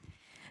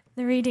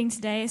The reading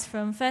today is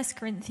from 1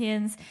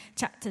 Corinthians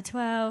chapter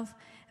 12,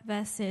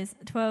 verses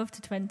 12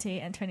 to 20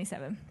 and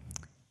 27.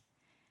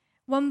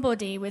 One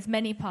body with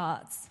many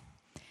parts.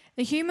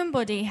 The human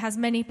body has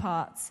many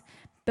parts,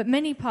 but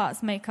many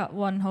parts make up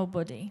one whole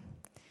body.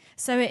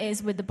 So it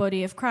is with the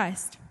body of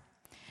Christ.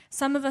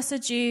 Some of us are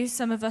Jews,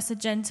 some of us are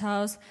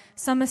Gentiles,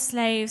 some are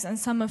slaves and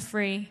some are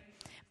free,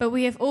 but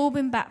we have all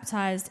been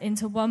baptized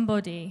into one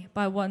body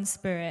by one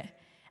Spirit,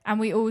 and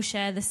we all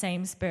share the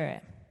same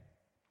Spirit.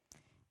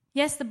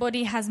 Yes, the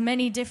body has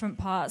many different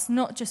parts,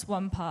 not just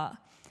one part.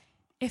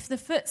 If the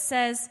foot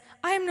says,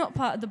 I am not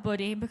part of the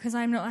body because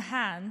I am not a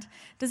hand,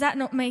 does that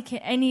not make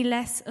it any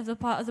less of the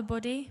part of the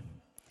body?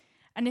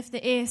 And if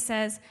the ear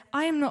says,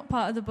 I am not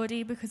part of the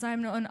body because I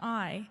am not an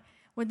eye,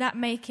 would that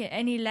make it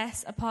any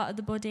less a part of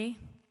the body?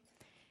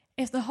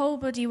 If the whole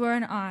body were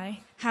an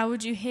eye, how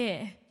would you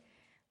hear?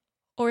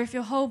 Or if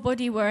your whole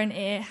body were an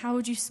ear, how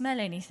would you smell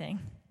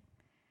anything?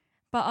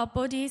 But our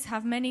bodies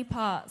have many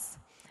parts,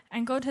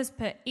 and God has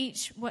put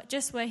each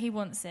just where he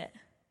wants it.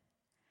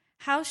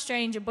 How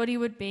strange a body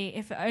would be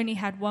if it only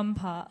had one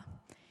part.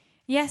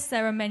 Yes,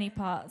 there are many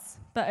parts,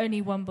 but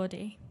only one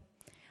body.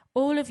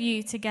 All of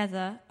you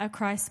together are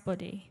Christ's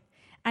body,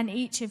 and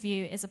each of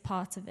you is a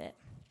part of it.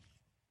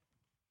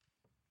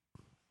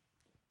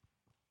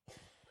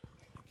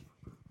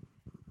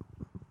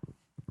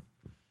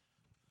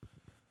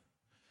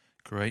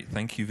 Great,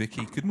 thank you,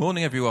 Vicky. Good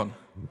morning, everyone.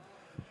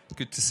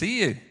 Good to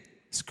see you.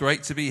 It's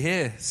great to be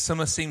here.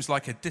 Summer seems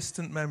like a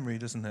distant memory,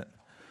 doesn't it?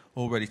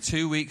 Already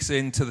 2 weeks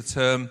into the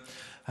term,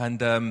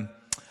 and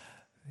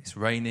it's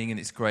raining and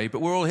it's grey, but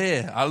we're all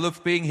here. I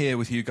love being here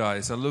with you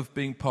guys. I love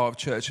being part of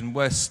church, and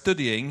we're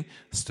studying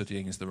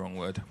is the wrong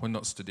word. We're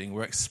not studying,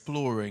 we're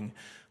exploring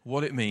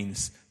what it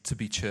means to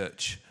be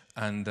church,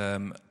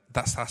 and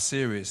that's our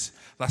series.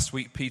 Last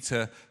week,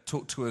 Peter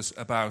talked to us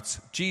about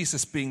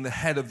Jesus being the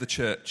head of the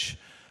church.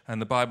 And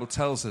the Bible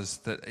tells us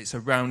that it's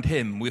around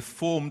him. We're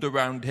formed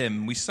around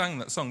him. We sang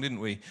that song,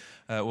 didn't we?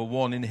 We're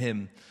one in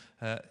him.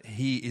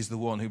 He is the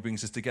one who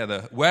brings us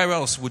together. Where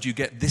else would you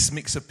get this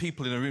mix of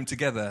people in a room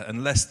together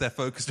unless they're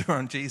focused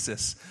around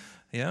Jesus?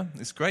 Yeah,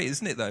 it's great,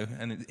 isn't it, though?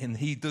 And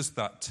he does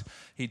that.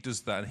 He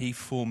does that. And he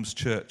forms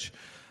church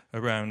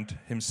around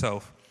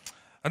himself.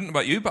 I don't know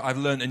about you, but I've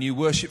learned a new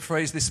worship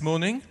phrase this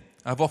morning.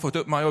 I've offered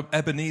up my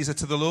Ebenezer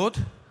to the Lord.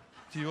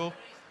 Do you all?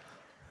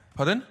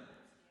 Pardon?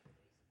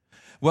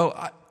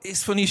 Well,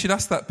 it's funny you should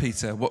ask that,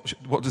 Peter.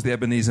 What does the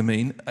Ebenezer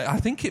mean? I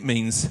think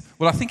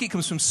it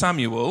comes from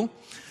Samuel,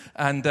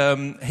 and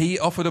he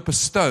offered up a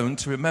stone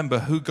to remember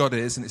who God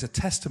is, and it's a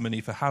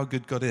testimony for how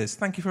good God is.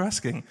 Thank you for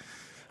asking.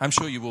 I'm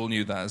sure you all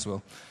knew that as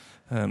well.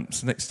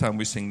 So next time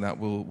we sing that,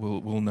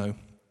 we'll know.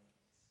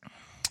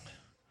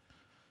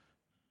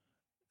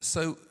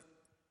 So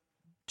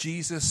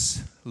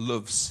Jesus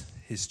loves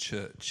his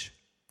church.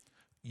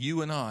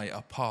 You and I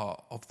are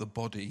part of the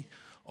body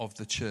of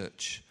the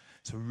church.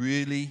 It's a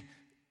real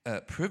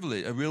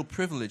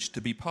privilege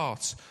to be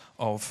part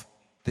of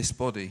this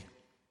body.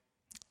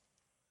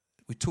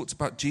 We talked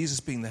about Jesus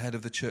being the head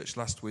of the church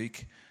last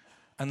week,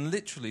 and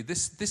literally,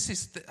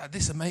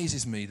 this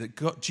amazes me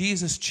that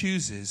Jesus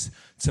chooses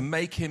to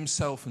make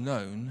himself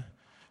known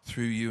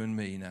through you and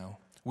me. Now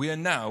we are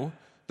now,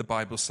 the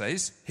Bible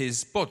says,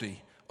 his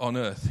body on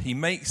earth. He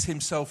makes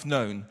himself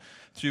known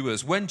through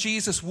us. When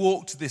Jesus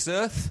walked this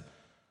earth,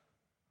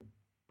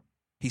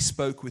 he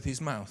spoke with his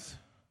mouth.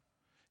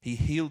 He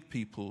healed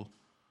people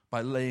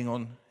by laying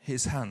on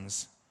his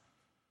hands.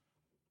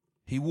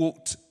 He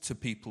walked to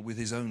people with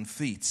his own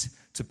feet,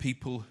 to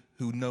people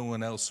who no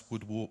one else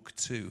would walk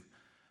to,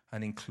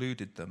 and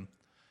included them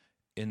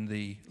in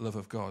the love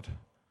of God.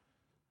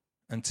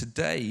 And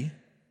today,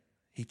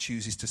 he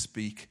chooses to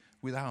speak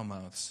with our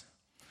mouths,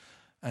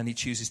 and he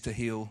chooses to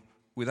heal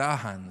with our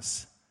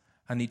hands,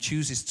 and he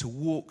chooses to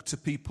walk to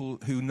people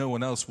who no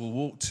one else will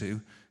walk to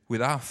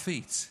with our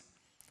feet.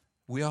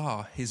 We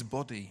are his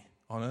body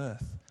on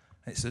earth.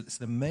 It's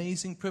an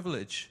amazing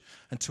privilege,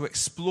 and to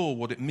explore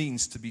what it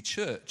means to be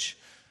church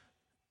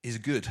is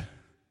good.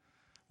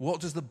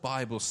 What does the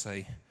Bible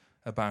say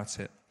about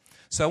it?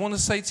 So I want to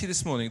say to you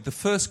this morning, the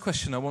first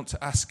question I want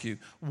to ask you,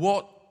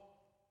 what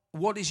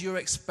is your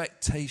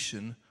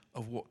expectation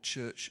of what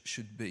church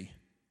should be?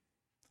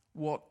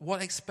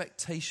 What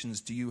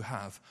expectations do you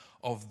have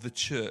of the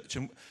church?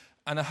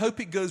 And I hope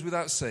it goes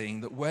without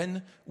saying that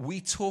when we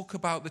talk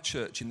about the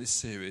church in this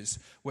series,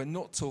 we're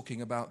not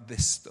talking about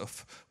this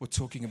stuff. We're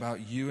talking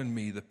about you and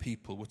me, the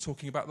people. We're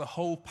talking about the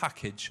whole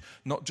package,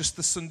 not just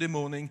the Sunday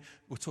morning.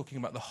 We're talking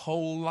about the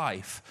whole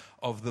life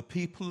of the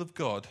people of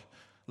God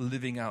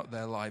living out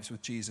their lives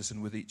with Jesus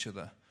and with each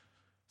other.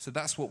 So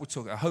that's what we're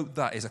talking. I hope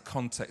that is a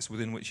context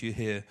within which you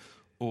hear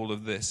all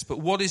of this.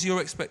 But what is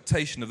your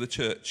expectation of the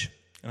church?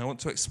 And I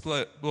want to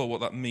explore what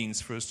that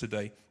means for us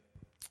today.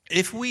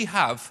 If we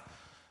have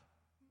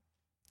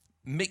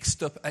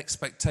mixed up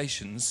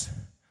expectations,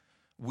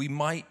 we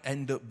might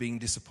end up being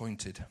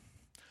disappointed.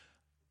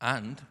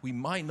 And we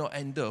might not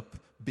end up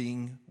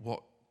being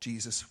what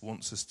Jesus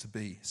wants us to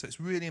be. So it's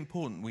really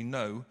important we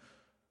know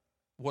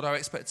what our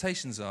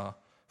expectations are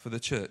for the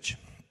church.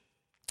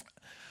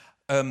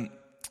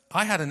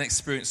 I had an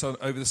experience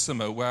over the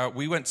summer where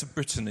we went to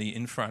Brittany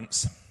in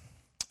France,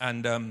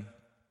 and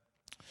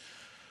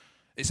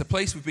it's a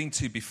place we've been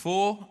to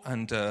before,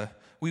 and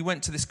we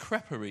went to this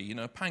creperie,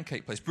 a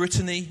pancake place.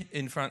 Brittany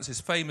in France is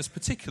famous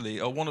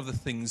particularly, or one of the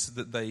things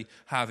that they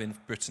have in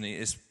Brittany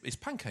is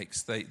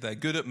pancakes. They're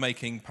good at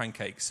making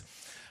pancakes.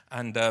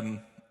 And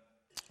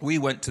we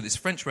went to this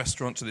French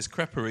restaurant, to this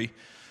creperie,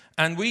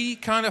 and we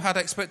kind of had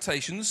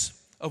expectations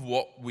of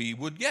what we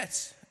would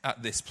get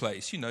at this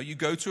place. You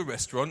go to a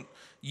restaurant,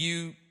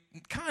 you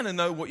kind of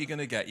know what you're going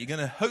to get. You're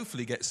going to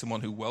hopefully get someone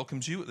who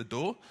welcomes you at the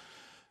door,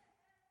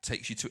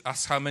 takes you to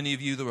ask how many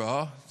of you there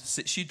are,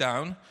 sits you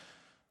down,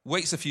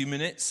 waits a few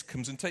minutes,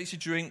 comes and takes your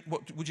drink.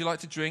 What would you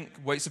like to drink?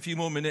 Waits a few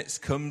more minutes,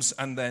 comes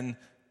and then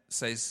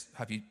says,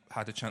 have you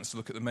had a chance to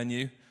look at the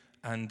menu?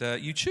 And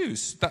you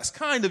choose. That's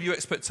kind of your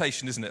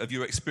expectation, isn't it, of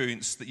your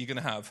experience that you're going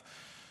to have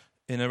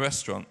in a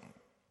restaurant.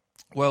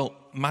 Well,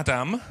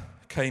 Madame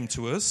came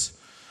to us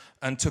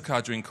and took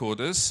our drink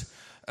orders,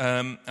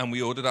 and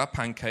we ordered our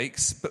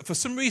pancakes. But for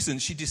some reason,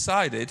 she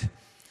decided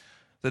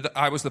that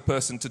I was the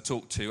person to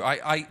talk to.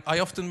 I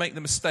often make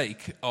the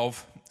mistake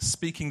of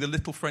speaking the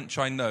little French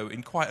I know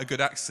in quite a good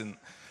accent,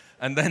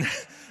 and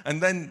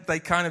then they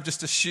kind of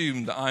just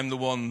assume that I'm the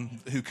one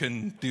who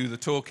can do the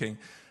talking.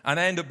 And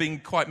I end up being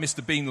quite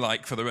Mr.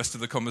 Bean-like for the rest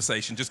of the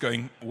conversation, just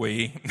going,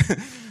 oui,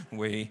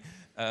 oui,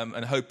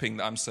 and hoping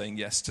that I'm saying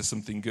yes to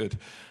something good.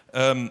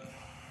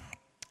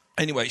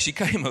 Anyway, she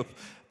came up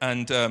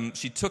and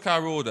she took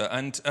our order.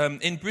 And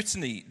in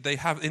Brittany, they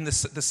have in the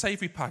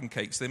savoury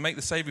pancakes, they make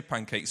the savoury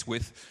pancakes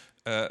with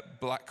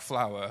black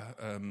flour,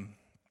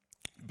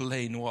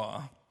 blé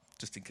noir,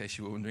 just in case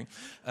you were wondering.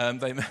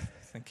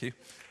 Thank you.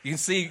 You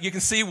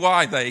can see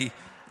why they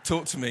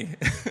talk to me.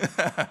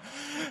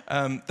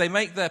 They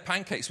make their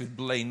pancakes with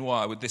blé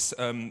noir, with this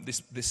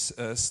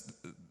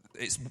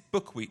it's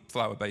buckwheat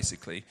flour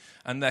basically,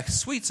 and their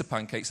sweeter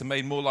pancakes are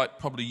made more like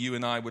probably you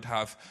and I would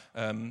have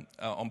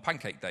on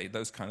Pancake Day,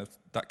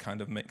 that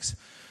kind of mix.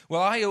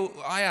 Well,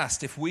 I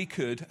asked if we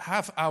could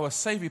have our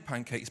savoury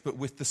pancakes but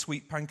with the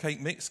sweet pancake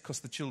mix because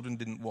the children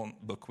didn't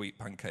want buckwheat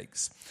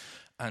pancakes,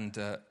 and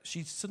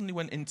she suddenly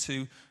went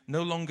into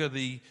no longer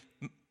the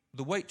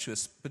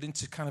waitress, but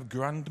into kind of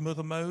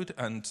grandmother mode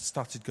and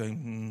started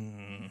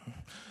going,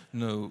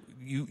 no,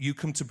 you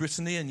come to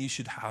Brittany and you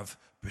should have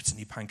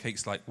Brittany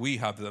pancakes like we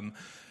have them.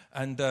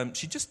 And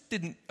she just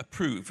didn't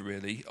approve,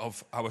 really,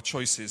 of our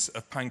choices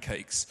of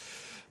pancakes.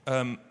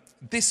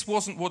 This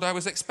wasn't what I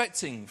was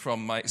expecting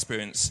from my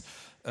experience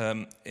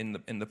in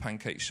the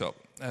pancake shop.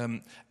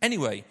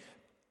 Anyway,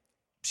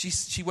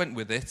 she went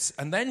with it,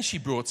 and then she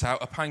brought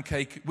out a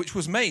pancake which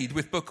was made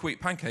with buckwheat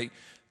pancake,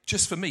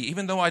 just for me,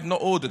 even though I'd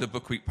not ordered a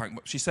buckwheat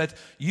pancake. She said,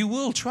 you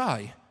will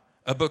try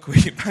a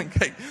buckwheat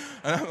pancake.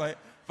 And I'm like,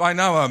 by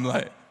now I'm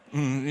like,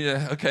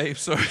 yeah, okay,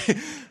 sorry.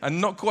 I'm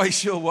not quite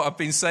sure what I've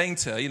been saying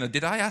to her.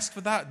 Did I ask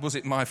for that? Was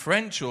it my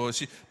French?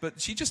 But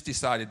she just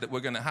decided that I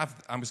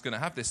was going to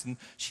have this. And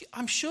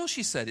I'm sure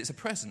she said it's a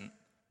present,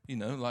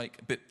 like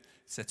a bit,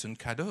 c'est un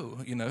cadeau,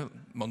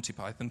 Monty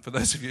Python, for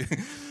those of you.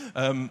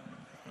 I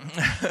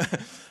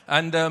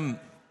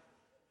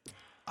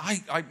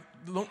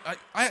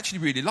actually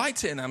really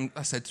liked it, and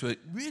I said to her,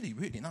 really,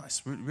 really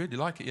nice, really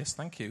like it, yes,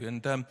 thank you.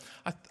 And I'm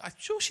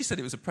sure she said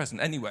it was a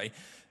present. Anyway,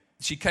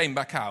 she came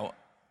back out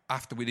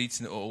after we'd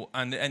eaten it all,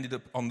 and it ended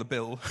up on the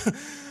bill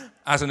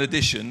as an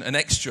addition, an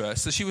extra.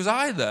 So she was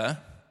either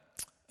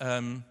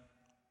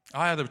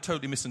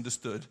totally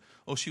misunderstood,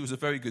 or she was a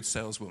very good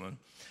saleswoman.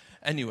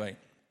 Anyway,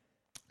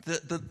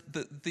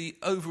 the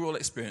overall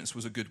experience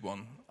was a good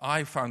one.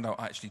 I found out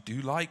I actually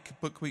do like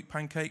buckwheat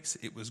pancakes.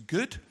 It was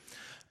good.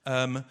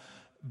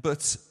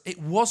 But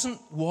it wasn't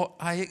what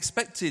I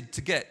expected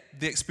to get,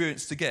 the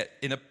experience to get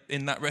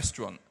in that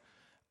restaurant.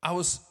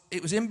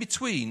 It was in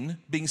between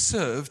being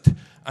served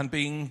and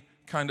being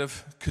kind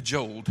of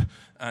cajoled,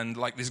 and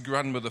like this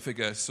grandmother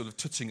figure sort of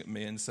touching at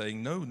me and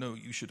saying, no,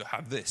 you should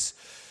have this.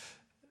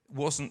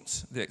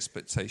 Wasn't the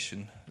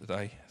expectation that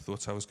I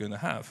thought I was going to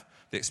have,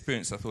 the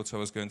experience I thought I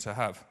was going to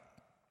have.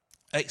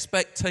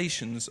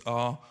 Expectations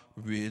are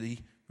really,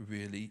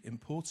 really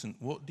important.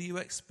 What do you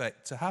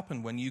expect to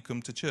happen when you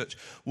come to church?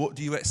 What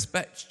do you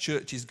expect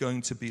church is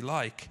going to be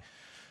like?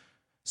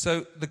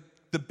 So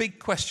the big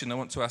question I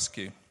want to ask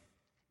you,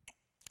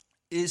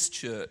 is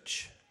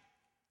church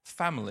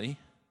family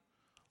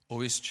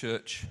or is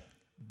church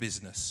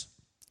business?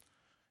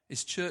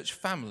 Is church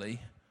family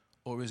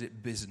or is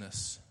it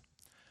business?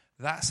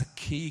 That's a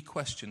key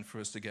question for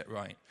us to get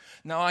right.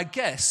 Now, I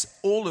guess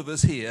all of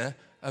us here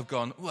have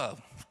gone, well,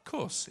 of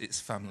course it's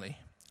family.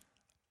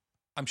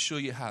 I'm sure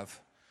you have.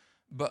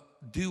 But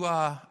do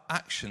our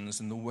actions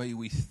and the way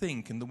we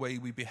think and the way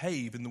we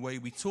behave and the way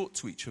we talk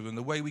to each other and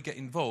the way we get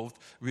involved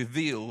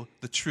reveal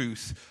the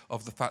truth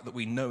of the fact that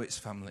we know it's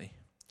family?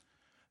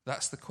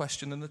 That's the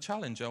question and the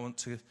challenge I want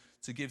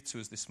to give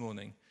to us this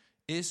morning.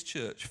 Is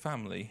church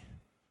family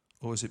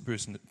or is it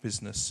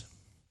business?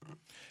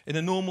 In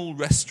a normal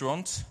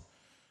restaurant,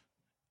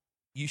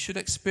 you should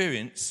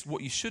experience, or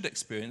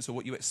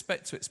what you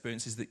expect to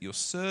experience, is that you're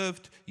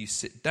served, you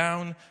sit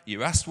down,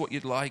 you're asked what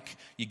you'd like,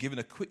 you're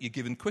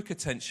given quick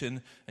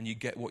attention, and you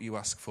get what you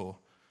ask for.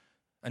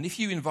 And if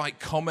you invite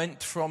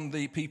comment from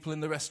the people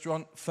in the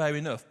restaurant, fair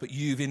enough, but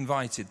you've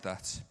invited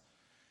that.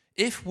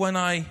 If when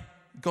I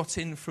got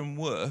in from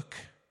work,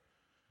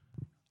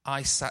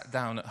 I sat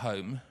down at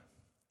home,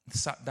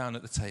 sat down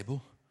at the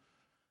table,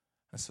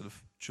 and sort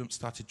of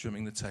started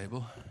drumming the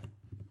table,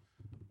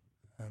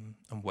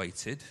 and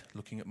waited,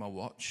 looking at my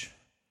watch,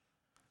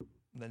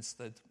 and then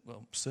said,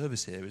 well,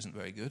 service here isn't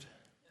very good.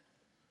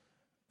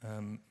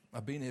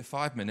 I've been here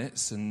 5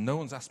 minutes, and no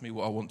one's asked me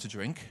what I want to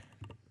drink.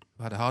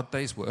 I've had a hard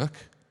day's work.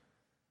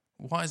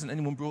 Why hasn't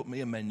anyone brought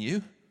me a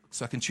menu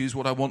so I can choose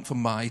what I want for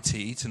my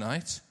tea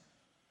tonight?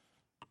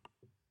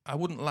 I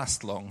wouldn't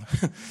last long.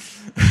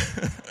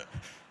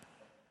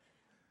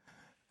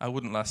 I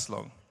wouldn't last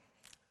long.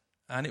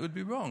 And it would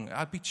be wrong.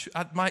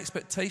 My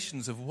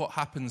expectations of what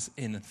happens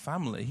in a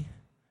family,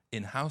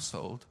 in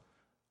household,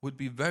 would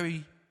be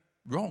very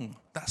wrong.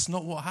 That's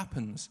not what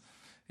happens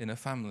in a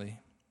family.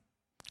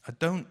 I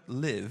don't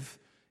live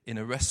in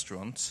a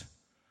restaurant,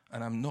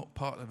 and I'm not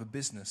part of a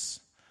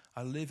business.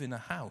 I live in a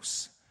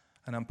house,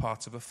 and I'm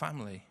part of a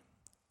family.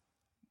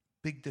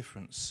 Big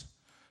difference.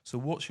 So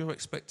what's your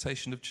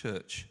expectation of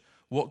church?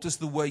 What does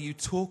the way you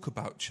talk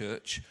about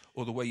church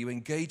or the way you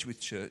engage with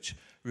church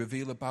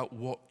reveal about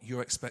what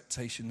your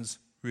expectations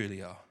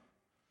really are?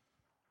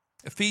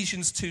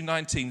 Ephesians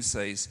 2:19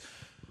 says,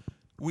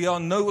 we are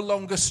no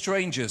longer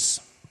strangers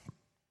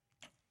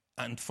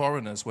and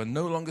foreigners. We're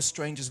no longer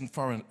strangers and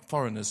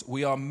foreigners.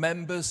 We are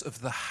members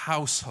of the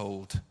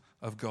household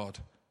of God.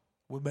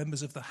 We're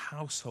members of the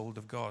household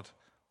of God.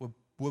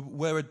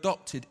 We're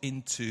adopted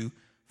into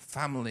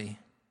family.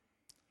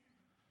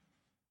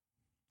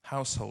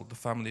 Household, the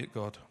family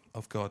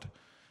of God.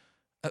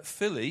 At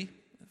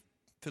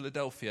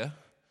Philadelphia,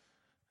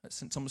 at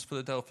St. Thomas,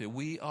 Philadelphia,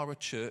 we are a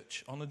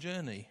church on a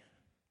journey.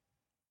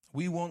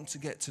 We want to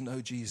get to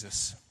know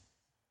Jesus.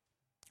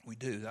 We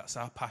do. That's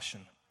our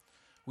passion.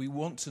 We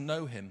want to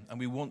know him, and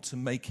we want to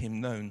make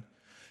him known.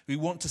 We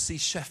want to see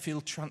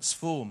Sheffield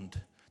transformed.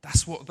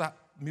 That's what that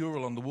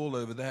mural on the wall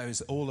over there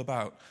is all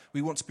about.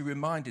 We want to be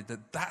reminded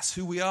that that's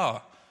who we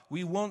are.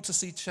 We want to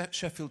see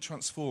Sheffield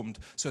transformed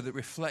so that it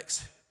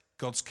reflects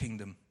God's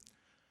kingdom.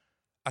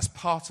 As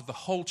part of the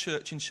whole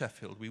church in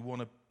Sheffield, we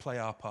want to play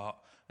our part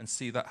and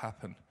see that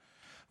happen.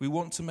 We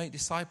want to make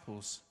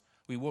disciples.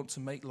 We want to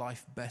make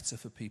life better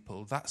for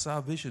people. That's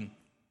our vision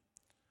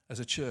as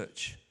a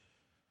church.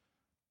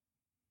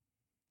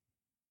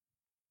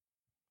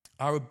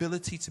 Our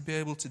ability to be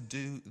able to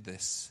do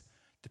this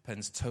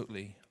depends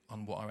totally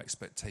on what our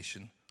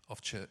expectation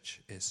of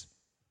church is.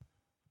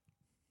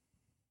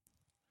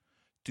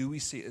 Do we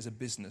see it as a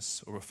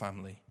business or a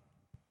family?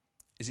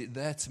 Is it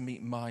there to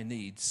meet my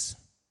needs?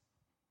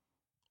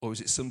 Or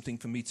is it something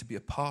for me to be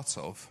a part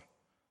of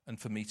and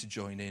for me to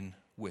join in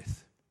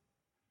with?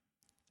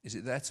 Is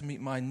it there to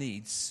meet my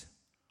needs?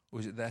 Or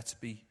is it there to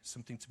be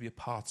something to be a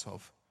part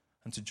of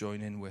and to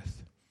join in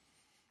with?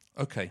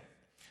 Okay,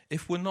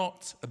 if we're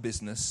not a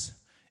business,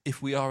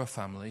 if we are a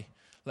family,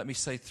 let me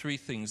say 3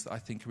 things that I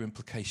think are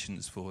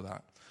implications for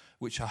that,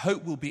 which I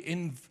hope will be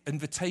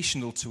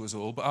invitational to us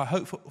all, but I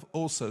hope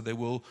also they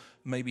will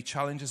maybe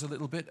challenge us a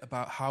little bit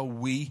about how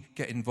we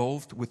get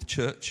involved with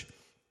church.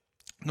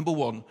 Number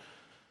 1,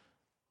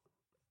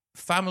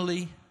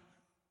 family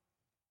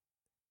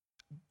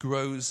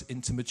grows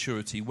into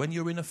maturity. When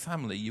you're in a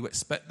family, you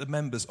expect the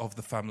members of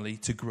the family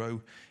to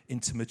grow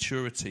into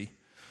maturity.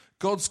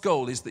 God's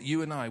goal is that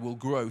you and I will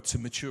grow to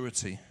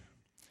maturity.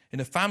 In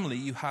a family,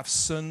 you have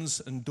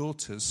sons and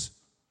daughters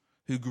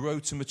who grow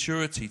to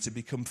maturity to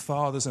become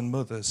fathers and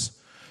mothers,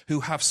 who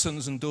have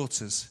sons and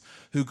daughters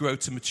who grow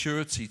to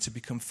maturity to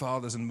become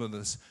fathers and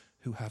mothers,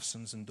 who have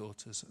sons and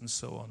daughters, and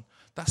so on.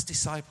 That's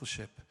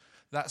discipleship.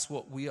 That's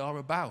what we are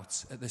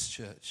about at this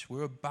church.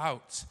 We're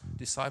about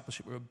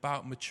discipleship. We're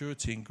about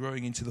maturity and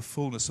growing into the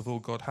fullness of all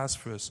God has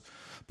for us.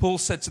 Paul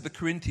said to the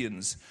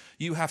Corinthians,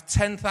 you have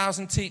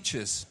 10,000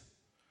 teachers,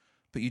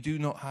 but you do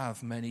not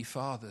have many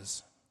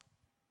fathers.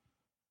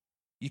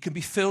 You can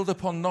be filled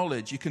upon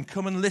knowledge. You can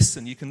come and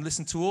listen. You can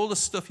listen to all the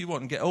stuff you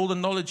want and get all the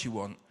knowledge you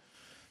want.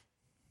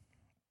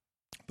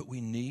 But we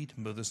need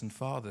mothers and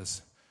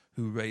fathers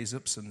who raise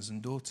up sons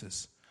and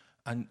daughters.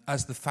 And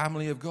as the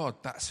family of God,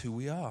 that's who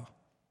we are.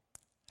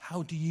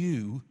 How do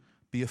you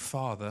be a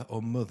father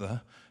or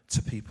mother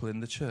to people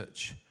in the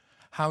church?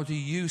 How do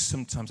you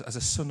sometimes, as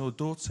a son or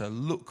daughter,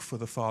 look for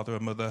the father or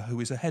mother who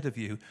is ahead of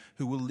you,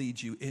 who will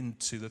lead you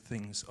into the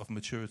things of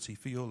maturity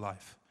for your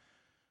life?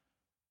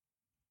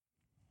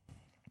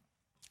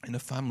 In a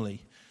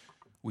family,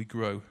 we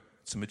grow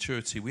to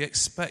maturity. We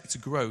expect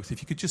growth. If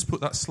you could just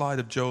put that slide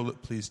of Joel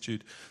up, please,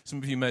 Jude. Some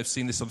of you may have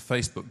seen this on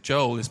Facebook.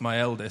 Joel is my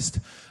eldest,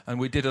 and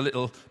we did a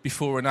little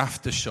before and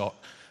after shot.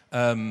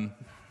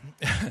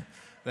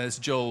 There's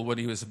Joel when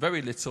he was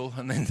very little,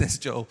 and then there's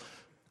Joel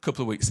a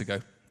couple of weeks ago.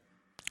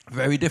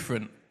 Very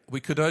different. We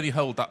could only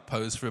hold that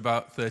pose for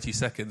about 30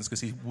 seconds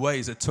because he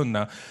weighs a ton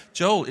now.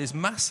 Joel is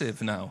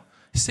massive now.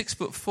 He's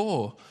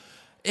 6'4".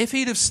 If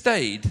he'd have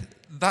stayed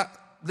that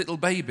little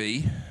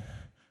baby,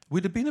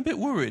 we'd have been a bit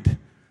worried.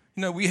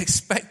 You know, we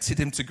expected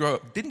him to grow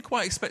up. Didn't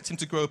quite expect him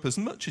to grow up as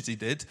much as he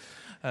did,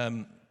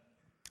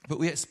 but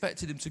we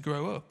expected him to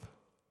grow up.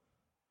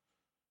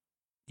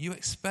 You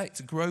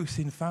expect growth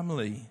in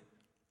family.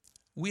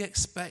 We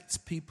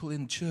expect people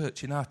in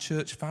church, in our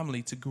church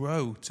family, to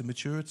grow to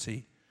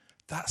maturity.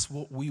 That's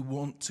what we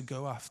want to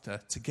go after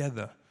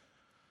together,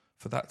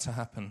 for that to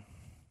happen.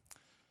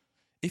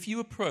 If you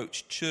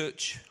approach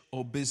church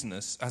or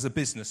business,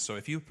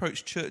 if you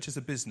approach church as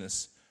a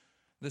business,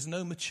 there's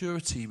no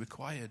maturity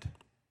required.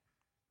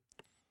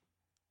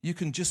 You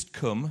can just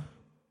come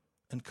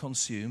and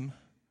consume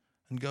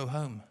and go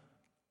home.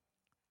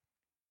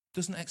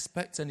 Doesn't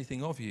expect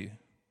anything of you.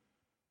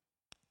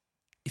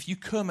 If you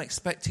come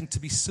expecting to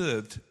be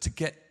served to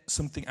get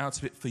something out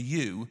of it for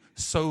you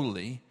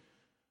solely,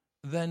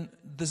 then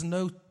there's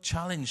no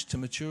challenge to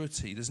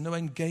maturity. There's no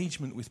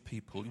engagement with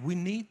people. We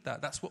need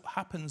that. That's what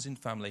happens in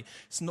family.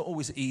 It's not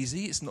always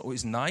easy. It's not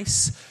always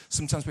nice.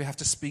 Sometimes we have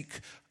to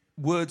speak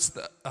words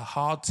that are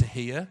hard to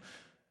hear.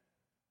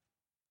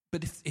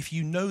 But if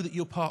you know that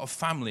you're part of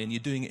family and you're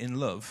doing it in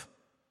love,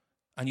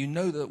 and you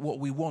know that what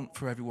we want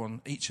for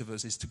everyone, each of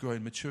us, is to grow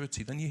in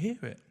maturity, then you hear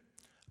it.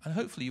 And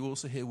hopefully you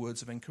also hear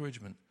words of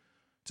encouragement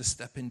to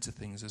step into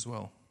things as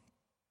well.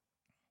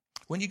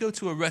 When you go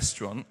to a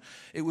restaurant,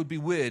 it would be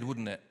weird,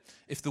 wouldn't it,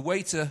 if the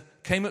waiter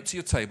came up to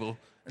your table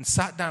and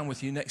sat down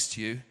with you next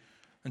to you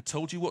and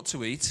told you what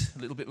to eat, a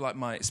little bit like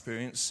my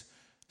experience,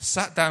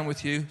 sat down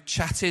with you,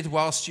 chatted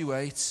whilst you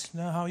ate.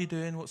 No, how are you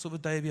doing? What sort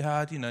of day have you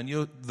had? And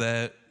you're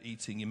there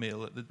eating your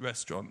meal at the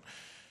restaurant.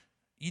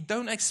 You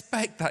don't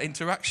expect that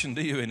interaction,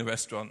 do you, in a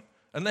restaurant?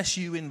 Unless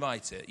you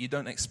invite it, you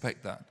don't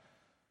expect that.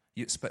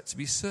 You expect to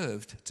be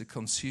served, to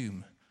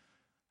consume.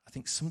 I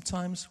think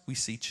sometimes we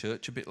see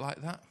church a bit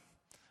like that,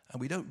 and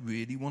we don't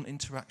really want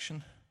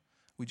interaction.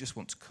 We just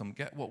want to come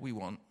get what we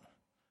want.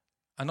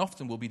 And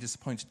often we'll be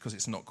disappointed because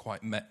it's not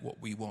quite met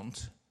what we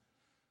want.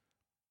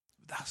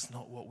 That's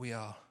not what we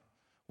are.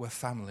 We're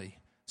family.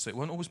 So it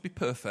won't always be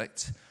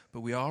perfect, but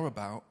we are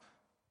about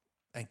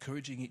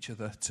encouraging each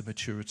other to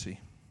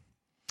maturity.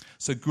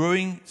 So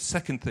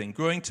second thing,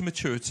 growing to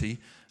maturity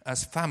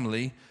as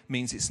family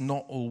means it's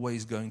not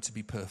always going to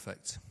be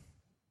perfect.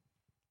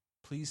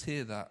 Please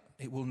hear that.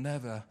 It will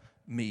never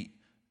meet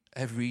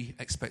every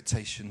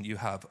expectation you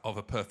have of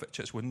a perfect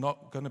church. We're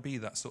not going to be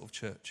that sort of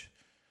church.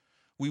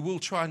 We will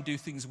try and do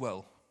things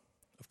well,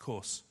 of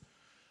course.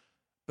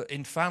 But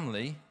in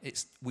family,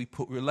 we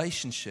put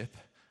relationship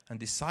and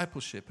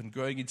discipleship and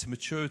growing into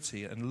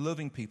maturity and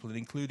loving people and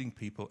including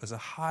people as a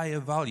higher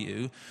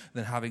value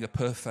than having a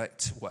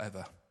perfect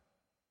whatever.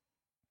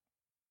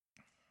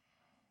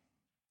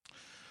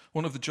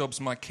 One of the jobs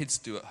my kids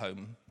do at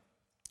home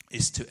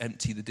is to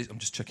empty the I'm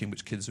just checking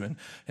which kids are in.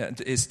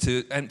 Is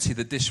to empty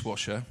the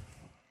dishwasher.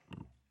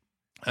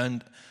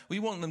 And we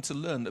want them to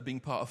learn that being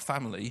part of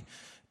family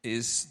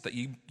is that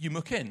you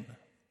muck in.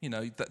 You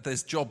know, that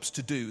there's jobs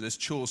to do, there's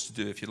chores to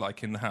do, if you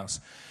like, in the house.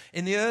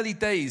 In the early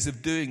days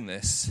of doing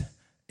this,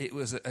 it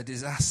was a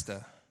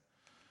disaster.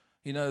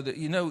 You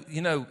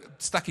know,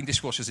 stacking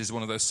dishwashers is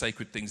one of those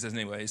sacred things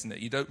anyway, isn't it?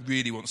 You don't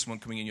really want someone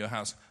coming in your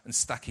house and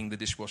stacking the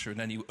dishwasher in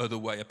any other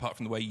way apart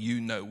from the way you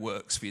know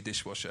works for your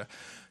dishwasher,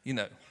 you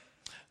know.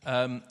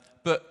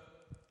 But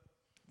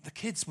the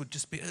kids would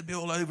just be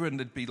all over, and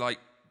there'd be like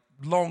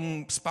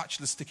long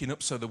spatulas sticking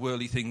up so the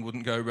whirly thing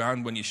wouldn't go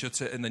around when you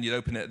shut it, and then you'd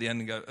open it at the end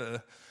and go,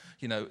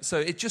 you know. So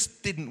it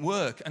just didn't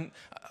work. And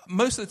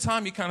most of the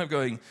time you're kind of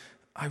going,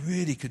 I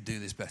really could do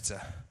this better.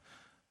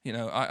 You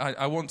know,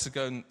 I want to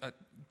go and...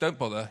 don't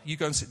bother, you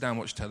go and sit down,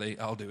 watch telly,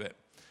 I'll do it.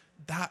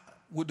 That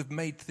would have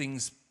made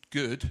things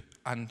good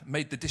and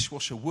made the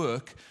dishwasher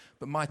work,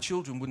 but my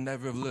children would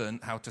never have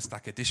learned how to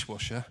stack a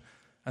dishwasher.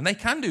 And they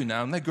can do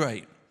now, and they're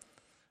great.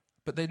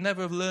 But they'd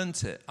never have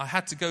learned it. I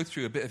had to go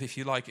through a bit of, if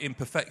you like,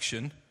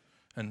 imperfection,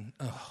 and,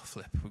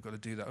 we've got to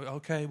do that.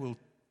 Okay, we'll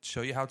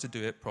show you how to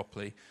do it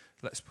properly.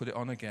 Let's put it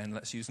on again.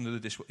 Let's use another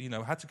dishwasher. You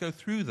know, I had to go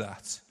through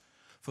that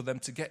for them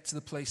to get to the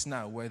place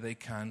now where they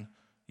can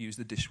use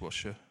the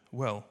dishwasher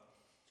well.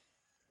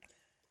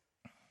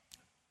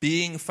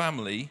 Being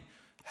family,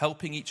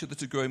 helping each other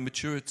to grow in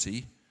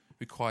maturity,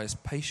 requires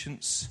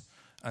patience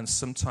and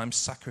sometimes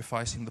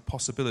sacrificing the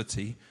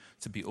possibility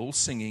to be all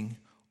singing,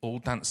 all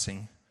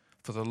dancing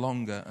for the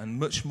longer and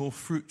much more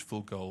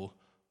fruitful goal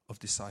of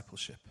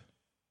discipleship,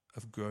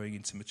 of growing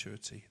into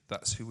maturity.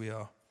 That's who we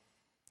are.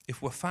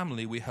 If we're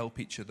family, we help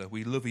each other,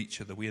 we love each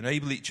other, we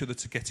enable each other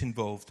to get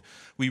involved.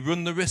 We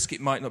run the risk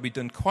it might not be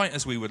done quite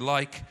as we would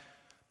like,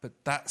 but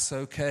that's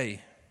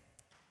okay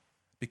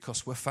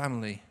because we're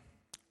family.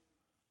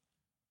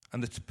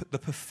 And the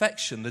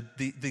perfection,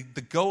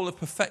 the goal of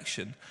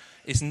perfection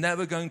is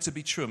never going to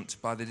be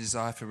trumped by the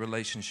desire for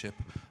relationship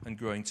and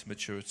growing to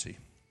maturity.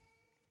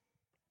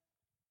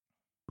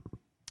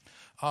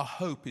 Our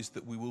hope is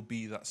that we will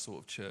be that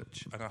sort of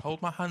church. And I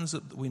hold my hands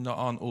up that we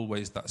aren't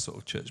always that sort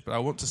of church. But I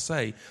want to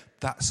say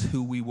that's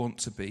who we want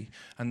to be.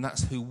 And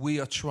that's who we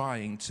are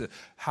trying to,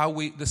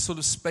 the sort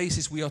of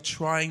spaces we are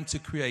trying to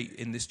create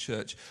in this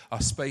church are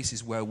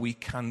spaces where we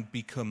can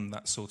become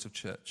that sort of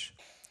church.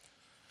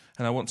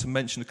 And I want to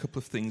mention a couple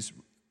of things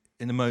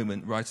in a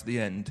moment, right at the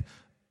end,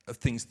 of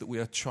things that we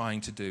are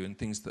trying to do and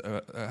things that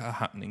are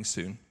happening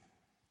soon.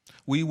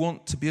 We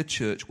want to be a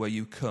church where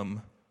you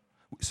come.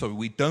 Sorry,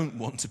 we don't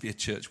want to be a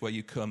church where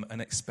you come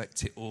and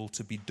expect it all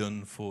to be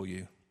done for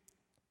you.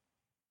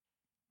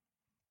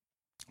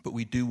 But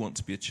we do want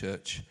to be a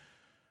church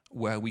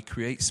where we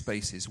create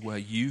spaces where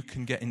you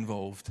can get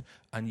involved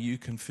and you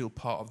can feel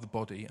part of the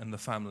body and the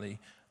family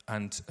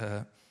and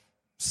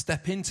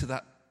step into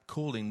that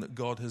calling that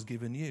God has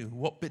given you.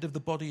 What bit of the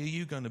body are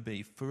you going to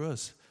be for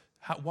us?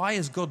 Why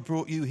has God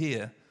brought you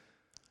here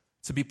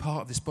to be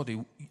part of this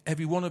body?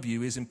 Every one of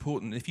you is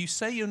important. If you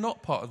say you're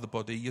not part of the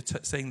body, you're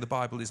saying the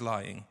Bible is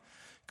lying.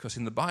 Because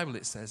in the Bible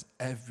it says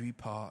every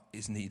part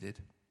is needed.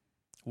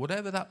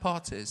 Whatever that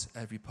part is,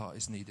 every part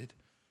is needed.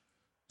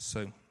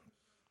 So,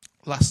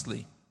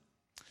 lastly,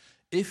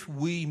 if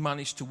we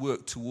manage to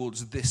work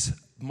towards this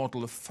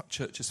model of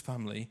church as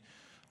family,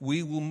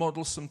 we will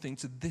model something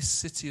to this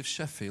city of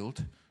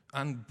Sheffield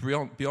and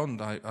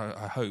beyond,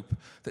 I hope,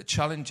 that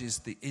challenges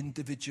the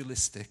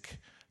individualistic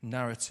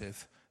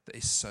narrative that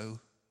is so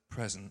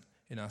present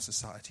in our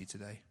society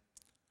today.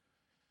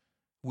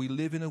 We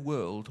live in a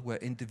world where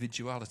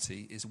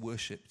individuality is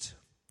worshipped.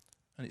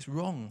 And it's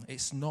wrong.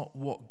 It's not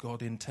what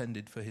God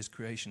intended for his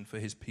creation, for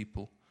his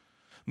people.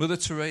 Mother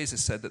Teresa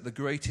said that the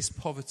greatest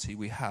poverty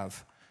we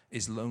have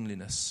is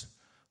loneliness.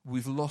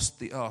 We've lost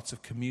the art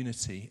of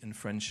community and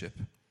friendship.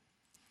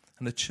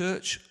 And the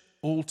church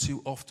all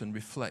too often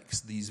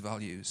reflects these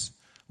values.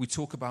 We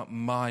talk about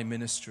my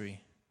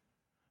ministry,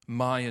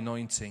 my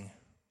anointing.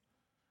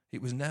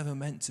 It was never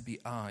meant to be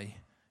I.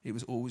 It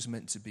was always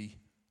meant to be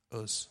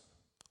us.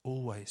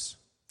 Always.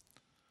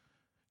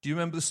 Do you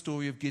remember the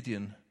story of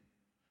Gideon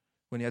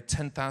when he had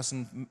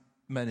 10,000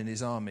 men in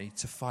his army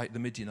to fight the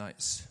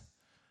Midianites?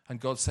 And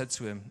God said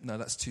to him, no,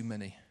 that's too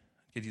many.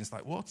 Gideon's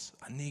like, what?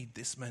 I need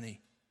this many.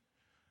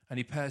 And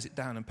he pares it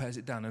down and pares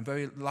it down. And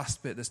very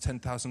last bit, there's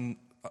 10,000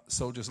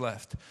 soldiers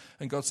left.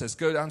 And God says,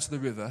 go down to the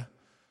river,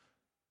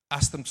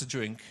 ask them to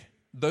drink.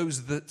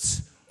 Those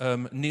that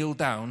kneel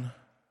down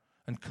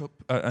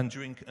and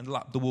drink and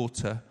lap the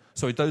water.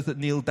 Sorry, those that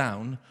kneel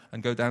down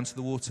and go down to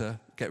the water,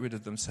 get rid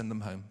of them, send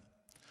them home.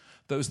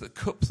 Those that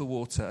cup the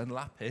water and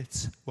lap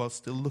it while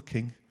still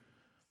looking,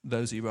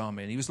 those he ran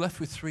me. And he was left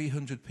with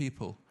 300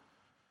 people.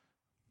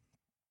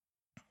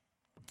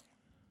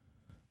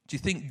 Do you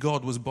think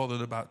God was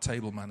bothered about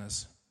table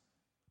manners?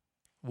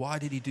 Why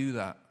did he do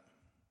that?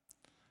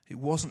 It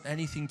wasn't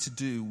anything to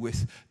do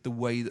with the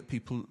way that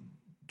people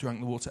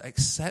drank the water,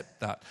 except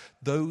that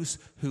those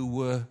who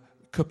were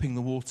cupping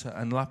the water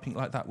and lapping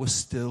like that were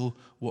still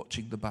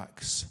watching the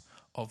backs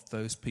of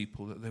those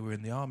people that they were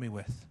in the army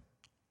with.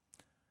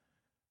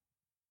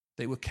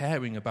 They were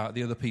caring about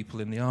the other people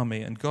in the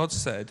army. And God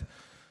said,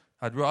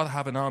 I'd rather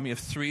have an army of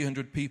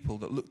 300 people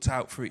that looked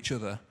out for each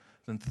other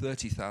than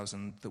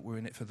 30,000 that were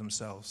in it for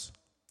themselves.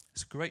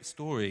 It's a great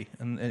story,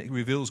 and it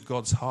reveals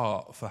God's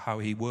heart for how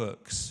he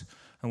works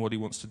and what he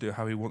wants to do,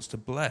 how he wants to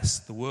bless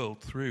the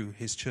world through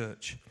his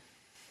church.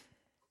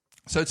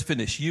 So to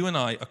finish, you and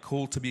I are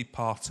called to be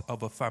part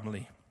of a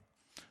family,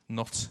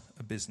 not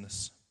a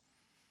business.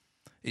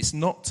 It's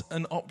not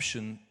an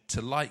option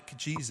to like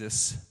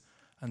Jesus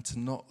and to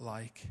not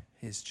like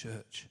his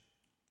church.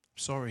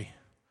 Sorry.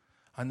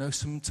 I know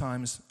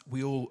sometimes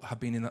we all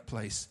have been in that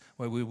place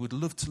where we would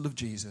love to love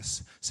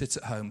Jesus, sit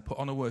at home, put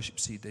on a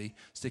worship CD,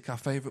 stick our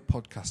favourite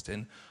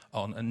podcast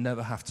on, and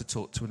never have to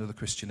talk to another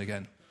Christian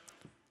again.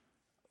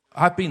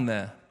 I've been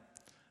there,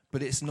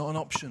 but it's not an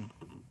option.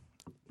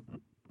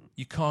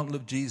 You can't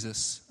love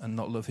Jesus and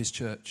not love his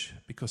church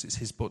because it's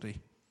his body.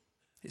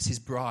 It's his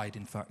bride,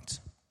 in fact.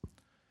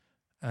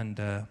 And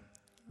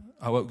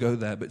I won't go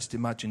there, but just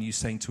imagine you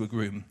saying to a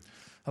groom,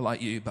 I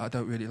like you, but I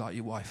don't really like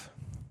your wife.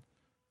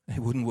 It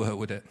wouldn't work,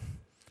 would it?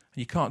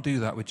 You can't do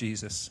that with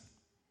Jesus.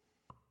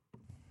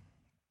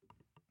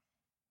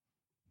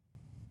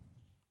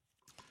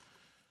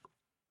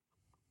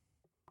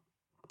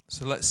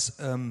 So let's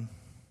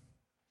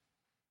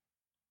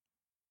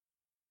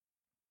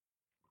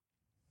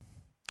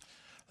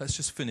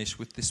just finish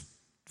with this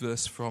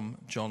verse from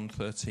John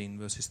 13,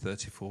 verses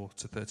 34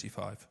 to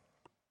 35.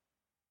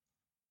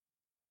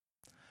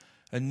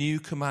 A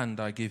new command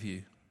I give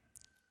you.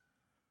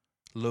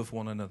 Love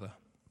one another.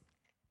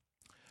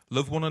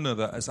 Love one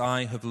another as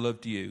I have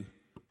loved you,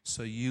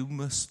 so you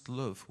must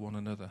love one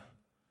another.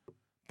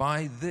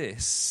 By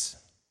this,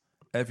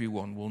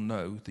 everyone will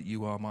know that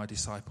you are my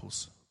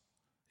disciples,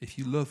 if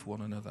you love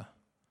one another.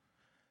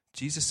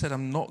 Jesus said,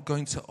 I'm not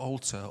going to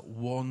alter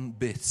one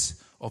bit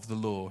of the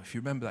law. If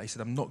you remember that, he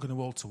said, I'm not going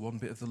to alter one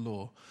bit of the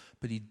law,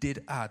 but he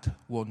did add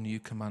one new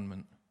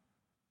commandment,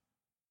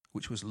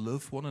 which was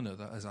love one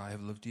another as I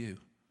have loved you.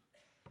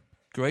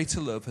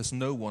 Greater love has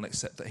no one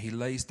except that he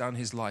lays down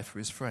his life for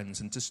his friends.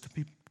 And just to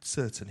be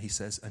certain, he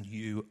says, and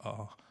you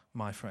are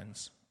my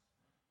friends.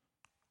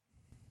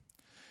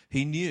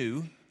 He knew,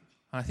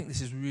 and I think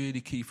this is really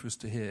key for us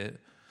to hear,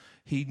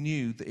 he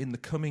knew that in the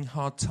coming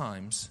hard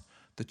times,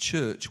 the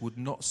church would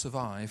not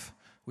survive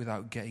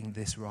without getting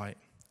this right.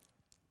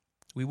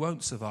 We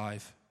won't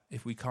survive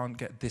if we can't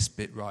get this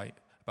bit right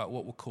about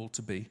what we're called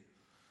to be.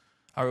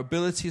 Our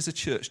ability as a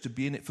church to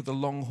be in it for the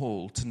long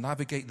haul, to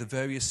navigate the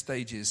various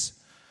stages,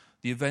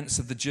 the events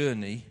of the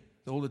journey,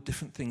 all the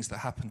different things that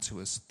happen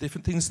to us,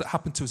 different things that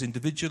happen to us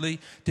individually,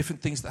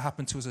 different things that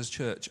happen to us as a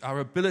church. Our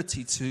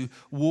ability to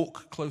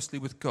walk closely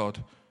with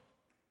God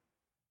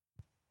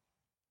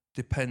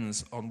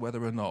depends on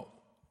whether or not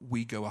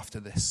we go after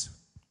this,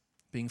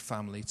 being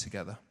family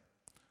together.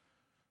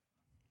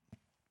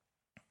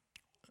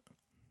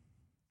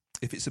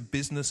 If it's a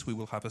business, we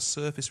will have a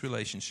surface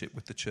relationship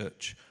with the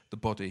church, the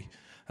body.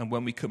 And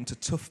when we come to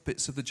tough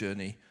bits of the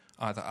journey,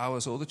 either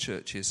ours or the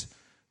church's,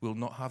 we'll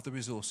not have the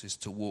resources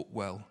to walk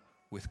well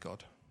with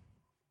God.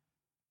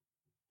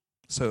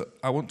 So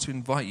I want to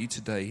invite you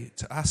today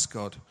to ask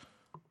God,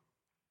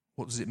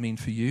 what does it mean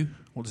for you?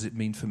 What does it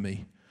mean for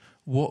me?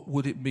 What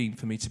would it mean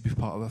for me to be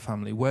part of a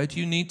family? Where do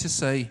you need to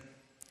say,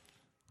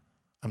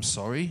 I'm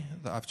sorry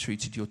that I've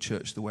treated your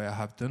church the way I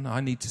have done?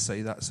 I need to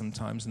say that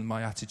sometimes in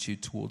my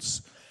attitude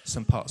towards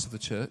some parts of the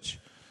church.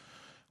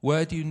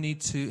 Where do you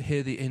need to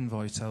hear the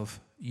invite of,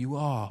 you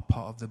are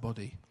part of the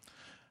body?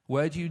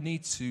 Where do you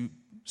need to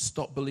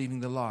stop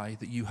believing the lie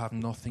that you have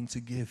nothing to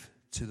give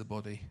to the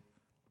body?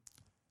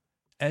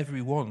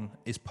 Everyone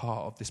is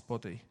part of this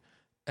body.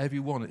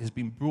 Everyone has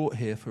been brought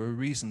here for a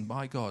reason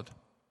by God.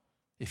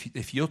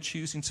 If you're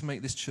choosing to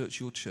make this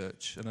church your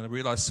church, and I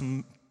realize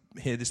some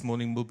here this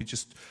morning will be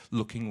just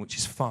looking, which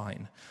is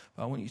fine,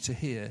 but I want you to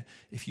hear,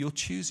 if you're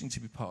choosing to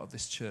be part of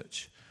this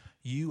church,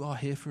 you are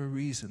here for a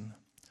reason.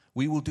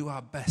 We will do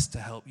our best to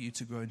help you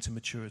to grow into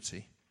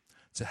maturity,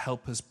 to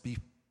help us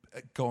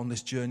go on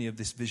this journey of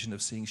this vision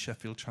of seeing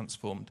Sheffield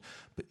transformed.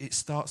 But it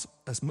starts,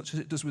 as much as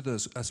it does with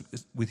us, as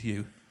with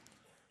you.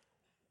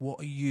 What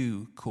are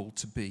you called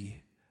to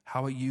be?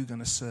 How are you going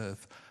to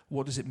serve?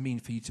 What does it mean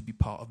for you to be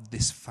part of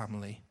this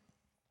family?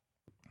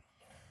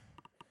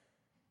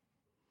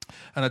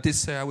 And I did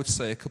say I would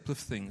say a couple of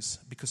things,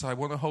 because I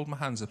want to hold my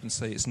hands up and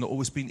say it's not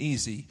always been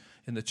easy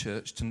in the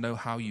church to know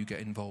how you get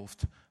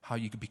involved, how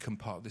you can become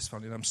part of this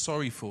family. And I'm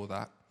sorry for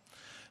that.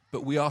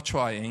 But we are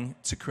trying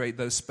to create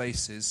those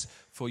spaces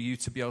for you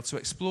to be able to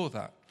explore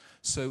that.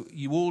 So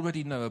you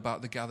already know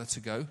about the Gather to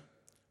Go.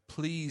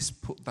 Please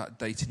put that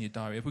date in your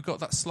diary. Have we got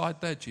that slide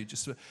there, Jude?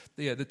 Just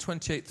the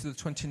 28th to the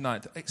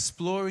 29th.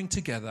 Exploring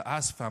together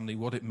as family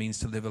what it means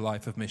to live a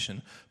life of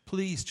mission.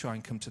 Please try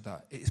and come to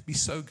that. It'd be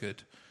so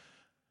good.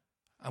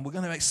 And we're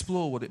going to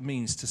explore what it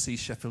means to see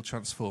Sheffield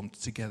transformed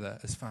together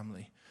as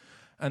family.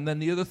 And then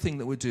the other thing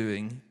that we're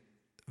doing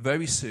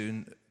very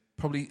soon,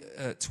 probably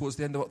towards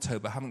the end of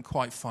October, I haven't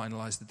quite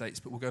finalised the dates,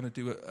 but we're going to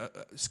do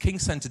King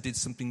Centre did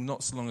something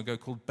not so long ago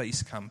called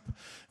Base Camp,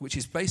 which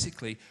is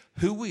basically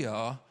who we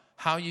are,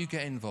 how you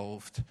get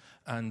involved,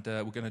 and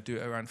we're going to do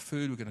it around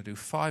food. We're going to do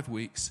 5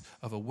 weeks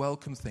of a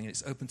welcome thing.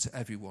 It's open to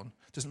everyone.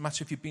 It doesn't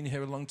matter if you've been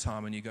here a long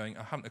time and you're going,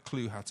 I haven't a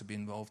clue how to be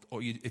involved,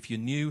 or if you're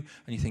new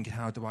and you're thinking,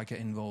 how do I get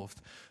involved?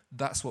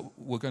 That's what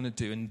we're going to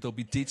do, and there'll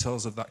be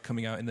details of that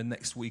coming out in the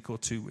next week or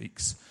 2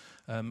 weeks.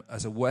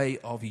 As a way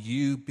of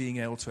you being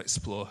able to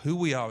explore who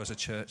we are as a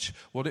church,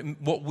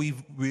 what we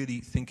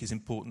really think is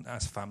important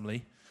as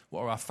family,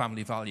 what are our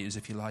family values,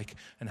 if you like,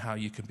 and how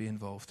you can be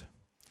involved.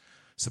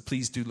 So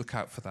please do look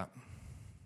out for that.